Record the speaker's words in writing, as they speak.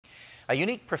A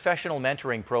unique professional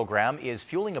mentoring program is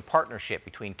fueling a partnership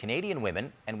between Canadian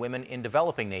women and women in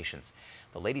developing nations.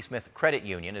 The Ladysmith Credit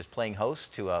Union is playing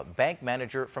host to a bank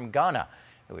manager from Ghana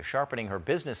who is sharpening her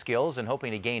business skills and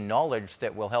hoping to gain knowledge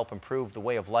that will help improve the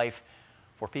way of life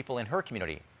for people in her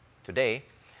community. Today,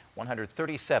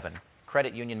 137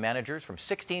 credit union managers from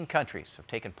 16 countries have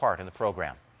taken part in the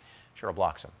program. Cheryl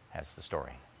Bloxham has the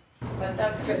story.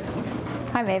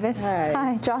 Hi, Mavis.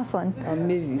 Hi. Jocelyn. I'm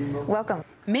Mavis. Welcome.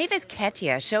 Mavis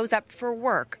Ketia shows up for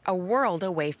work a world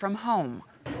away from home.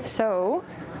 So,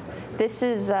 this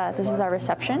is our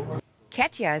reception.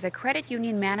 Ketia is a credit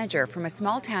union manager from a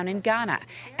small town in Ghana,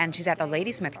 and she's at the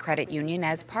Ladysmith Credit Union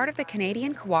as part of the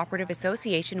Canadian Cooperative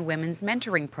Association Women's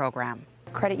Mentoring Program.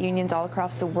 Credit unions all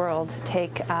across the world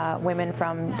take women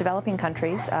from developing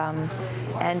countries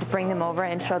and bring them over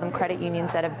and show them credit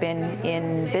unions that have been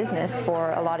in business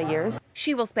for a lot of years.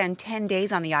 She will spend 10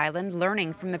 days on the island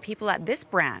learning from the people at this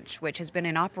branch, which has been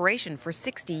in operation for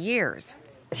 60 years.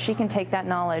 She can take that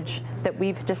knowledge that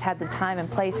we've just had the time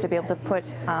and place to be able to put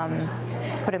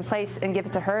in place and give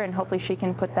it to her, and hopefully she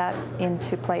can put that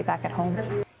into play back at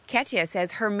home. Ketia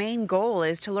says her main goal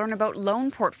is to learn about loan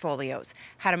portfolios,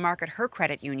 how to market her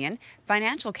credit union,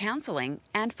 financial counseling,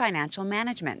 and financial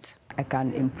management. I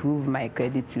can improve my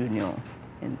credit union,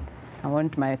 and I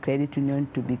want my credit union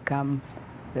to become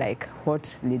like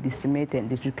what Ladysmith and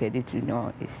District Credit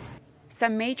Union is.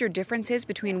 Some major differences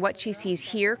between what she sees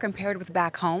here compared with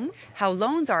back home, how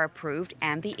loans are approved,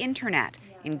 and the internet.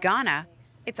 In Ghana,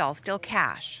 it's all still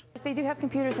cash. They do have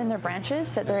computers in their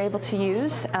branches that they're able to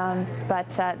use,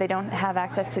 but they don't have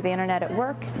access to the internet at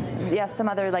work. Yes, some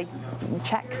other like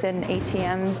checks and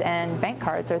ATMs and bank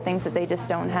cards are things that they just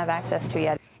don't have access to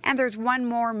yet. And there's one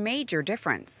more major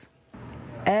difference.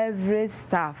 Every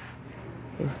staff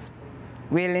is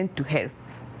willing to help.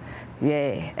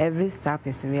 Yeah, every staff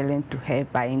is willing to help.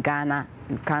 But in Ghana,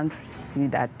 you can't see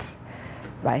that.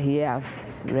 But here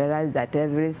I've realized that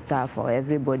every staff or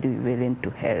everybody is willing to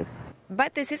help.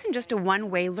 But this isn't just a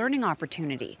one-way learning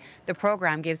opportunity. The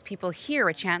program gives people here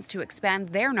a chance to expand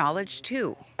their knowledge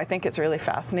too. I think it's really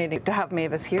fascinating to have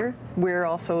Mavis here. We're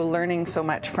also learning so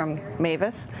much from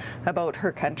Mavis about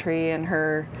her country and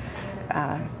her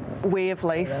way of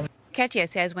life. Ketia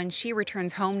says when she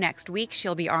returns home next week,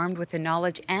 she'll be armed with the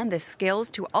knowledge and the skills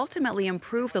to ultimately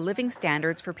improve the living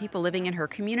standards for people living in her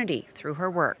community through her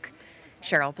work.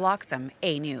 Cheryl Bloxham,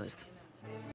 A News.